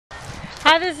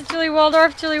Hi, this is Julie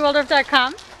Waldorf,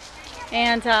 juliewaldorf.com,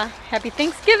 and happy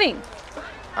Thanksgiving.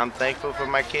 I'm thankful for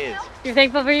my kids. You're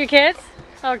thankful for your kids?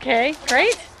 Okay,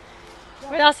 great.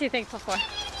 What else are you thankful for?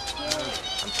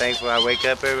 I'm thankful I wake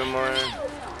up every morning.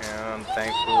 I'm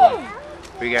thankful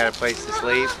we got a place to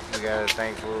sleep. We got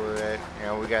thankful that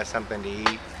we got something to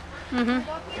eat.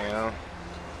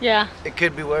 Yeah. It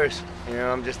could be worse.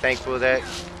 I'm just thankful that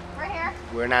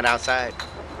we're not outside.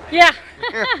 Yeah,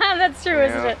 that's true,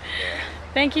 isn't it? Yeah.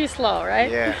 Thank you, Slow, right?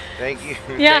 Yeah, thank you.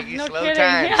 Yeah, Thank you, no Slow kidding.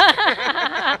 Times.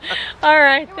 Yeah. All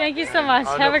right, thank you so much.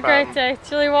 Oh, Have no a great problem. day.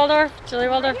 Julie Waldorf,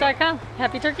 juliewaldorf.com.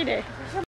 Happy Turkey Day.